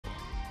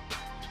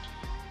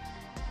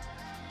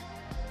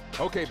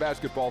Okay,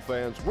 basketball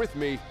fans, with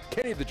me,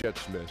 Kenny the Jet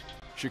Smith,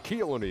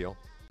 Shaquille O'Neal.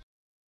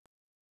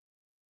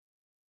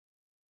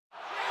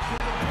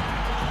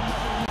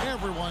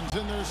 Everyone's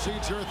in their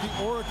seats here at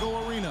the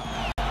Oracle Arena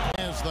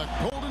as the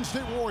Golden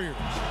State Warriors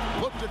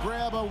look to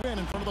grab a win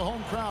in front of the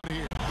home crowd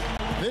here.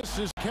 This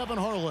is Kevin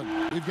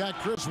Harlan. We've got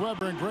Chris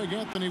Webber and Greg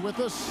Anthony with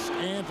us,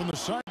 and from the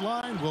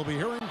sideline, we'll be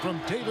hearing from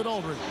David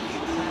Aldridge.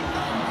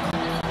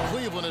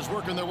 Cleveland is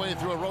working their way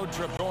through a road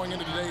trip going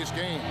into today's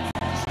game.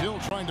 Still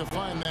trying to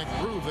find that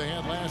groove they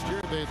had last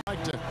year. They'd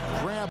like to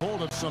grab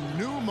hold of some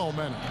new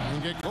momentum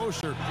and get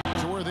closer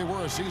to where they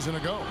were a season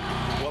ago.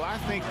 Well, I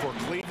think for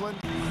Cleveland,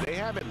 they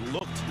haven't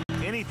looked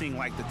anything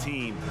like the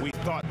team we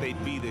thought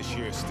they'd be this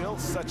year. Still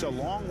such a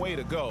long way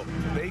to go.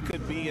 They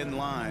could be in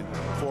line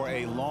for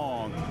a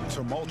long,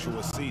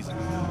 tumultuous season.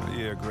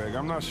 Yeah, Greg,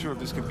 I'm not sure if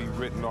this can be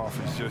written off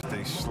as just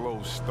a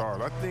slow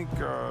start. I think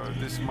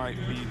this might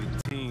be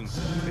the team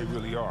they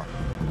really are.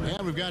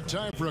 And we've got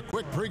time for a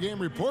quick pregame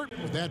report.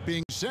 With that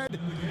being said,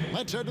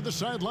 let's head to the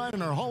sideline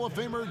and our Hall of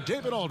Famer,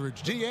 David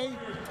Aldridge. DA?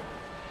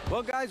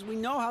 Well, guys, we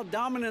know how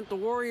dominant the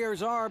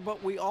Warriors are,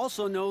 but we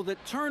also know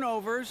that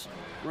turnovers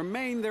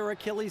remain their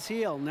Achilles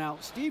heel. Now,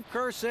 Steve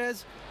Kerr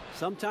says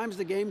sometimes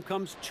the game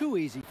comes too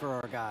easy for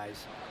our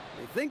guys.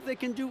 They think they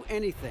can do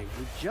anything.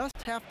 We just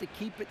have to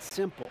keep it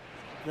simple.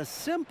 The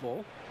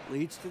simple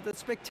leads to the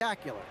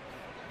spectacular.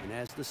 And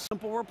as the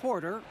simple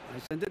reporter, I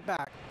send it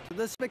back to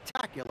the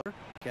spectacular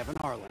Kevin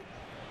Harlan.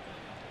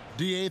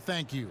 DA,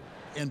 thank you.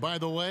 And by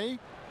the way,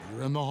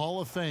 you're in the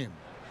Hall of Fame.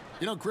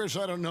 You know, Chris,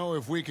 I don't know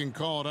if we can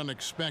call it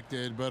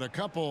unexpected, but a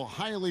couple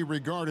highly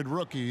regarded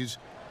rookies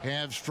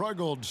have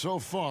struggled so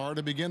far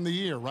to begin the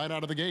year right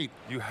out of the gate.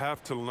 You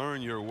have to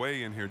learn your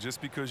way in here.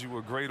 Just because you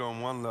were great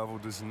on one level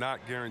does not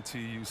guarantee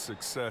you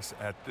success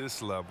at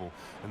this level.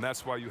 And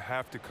that's why you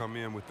have to come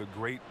in with a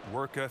great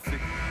work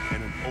ethic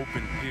and an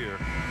open ear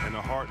and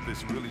a heart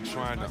that's really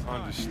trying to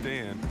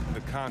understand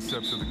the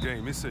concepts of the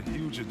game. It's a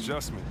huge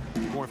adjustment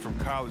going from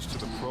college to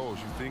the pros.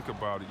 You think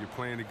about it, you're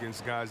playing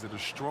against guys that are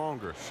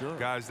stronger,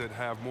 guys that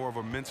have more of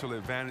a mental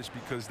advantage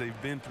because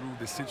they've been through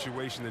the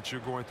situation that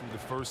you're going through the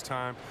first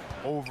time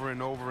over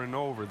and over and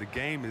over. The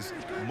game is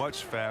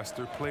much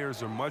faster,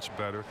 players are much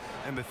better,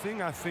 and the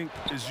thing I think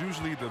is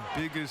usually the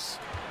biggest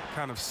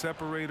kind of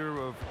separator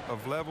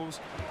of levels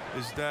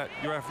is that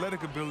your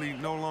athletic ability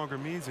no longer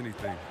means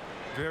anything.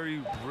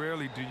 Very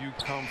rarely do you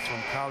come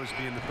from college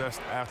being the best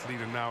athlete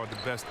and now the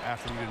best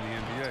athlete in the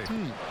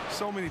NBA.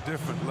 So many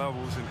different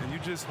levels, and you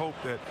just hope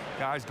that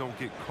guys don't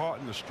get caught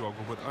in the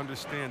struggle, but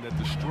understand that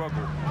the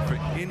struggle for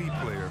any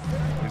player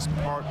is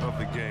part of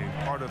the game,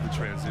 part of the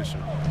transition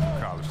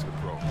from college to the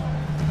pro.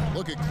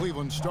 Look at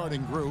Cleveland's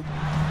starting group.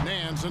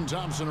 Nance and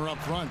Thompson are up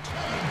front.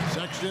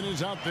 Sexton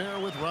is out there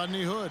with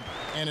Rodney Hood,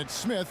 and it's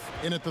Smith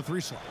in at the 3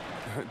 slot.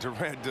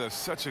 Durant does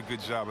such a good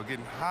job of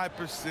getting high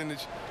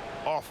percentage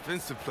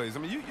offensive plays. I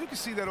mean, you can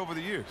see that over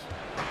the years.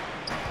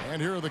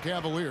 And here are the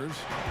Cavaliers.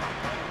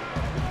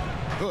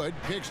 Hood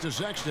kicks to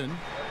Sexton.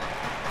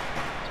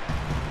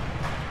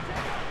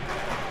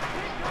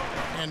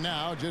 And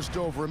now just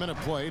over a minute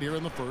played here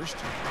in the first.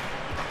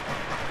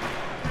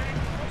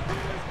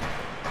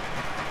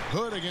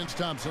 Hood against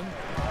Thompson.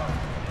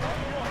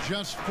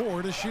 Just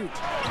 4 to shoot.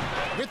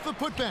 With the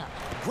putback.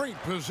 Great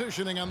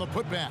positioning on the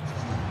putback.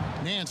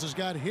 Nance has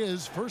got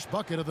his first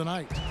bucket of the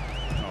night.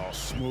 Oh,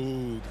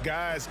 smooth.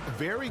 Guys,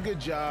 very good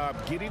job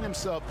getting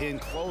himself in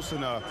close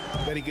enough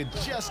that he could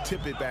just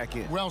tip it back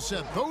in. Well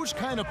said. Those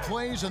kind of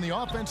plays in the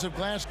offensive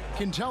glass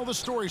can tell the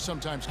story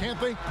sometimes, can't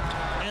they?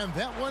 And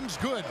that one's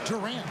good.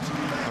 Durant.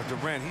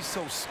 Durant, he's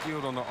so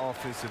skilled on the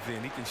offensive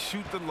end. He can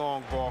shoot the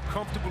long ball,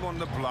 comfortable on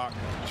the block,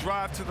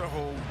 drive to the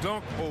hole,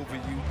 dunk over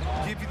you,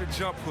 give you the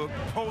jump hook,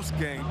 post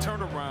game,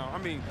 turn around. I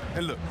mean,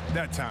 and look,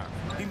 that time,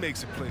 he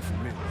makes a play for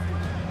me.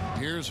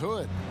 Here's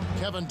Hood.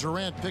 Kevin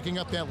Durant picking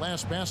up that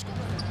last basket.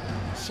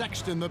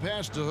 Sexton the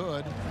pass to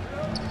Hood.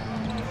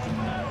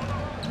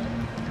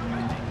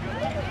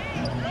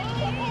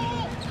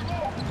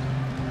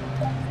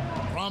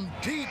 From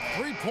deep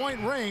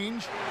three-point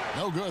range.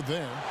 No good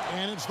there.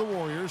 And it's the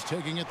Warriors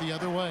taking it the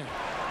other way.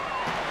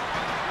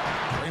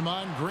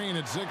 Draymond Green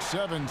at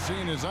 6'7",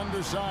 seen as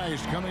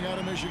undersized coming out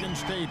of Michigan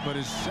State, but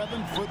his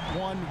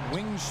 7'1"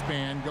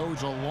 wingspan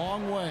goes a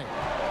long way.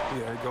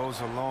 Yeah, it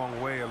goes a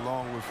long way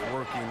along with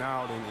working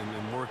out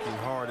and working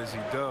hard as he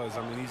does.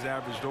 I mean, he's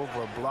averaged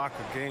over a block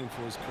a game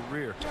for his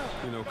career.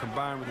 You know,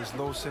 combined with his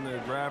low center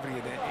of gravity,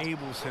 it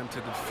enables him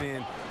to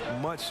defend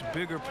much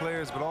bigger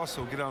players, but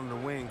also get on the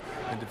wing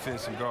and defend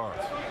some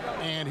guards.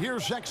 And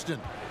here's Sexton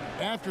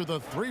after the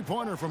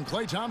three-pointer from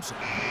Klay Thompson.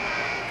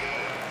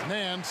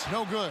 Nance,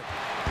 no good.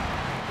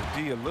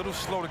 The D a little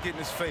slow to get in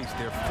his face.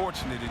 They're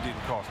fortunate it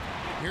didn't cost him.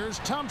 Here's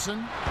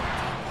Thompson.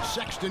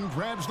 Sexton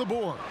grabs the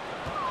board.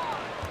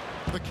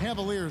 The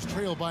Cavaliers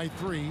trail by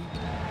 3.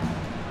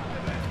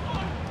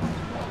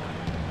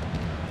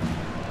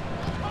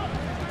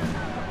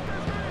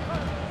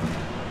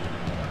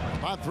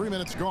 About 3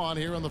 minutes gone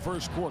here in the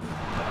first quarter.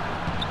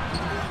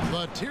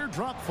 The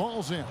teardrop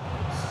falls in.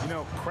 You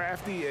know,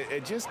 Crafty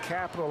just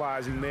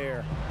capitalizing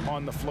there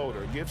on the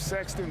floater. Give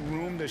Sexton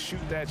room to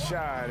shoot that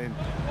shot, and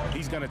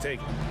he's going to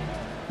take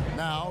it.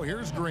 Now,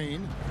 here's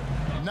Green.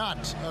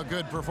 Not a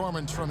good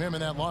performance from him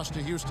in that loss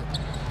to Houston.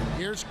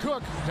 Here's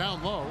Cook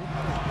down low.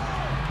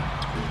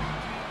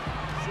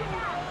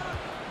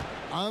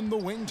 On the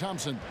wing,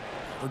 Thompson.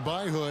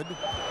 By Hood.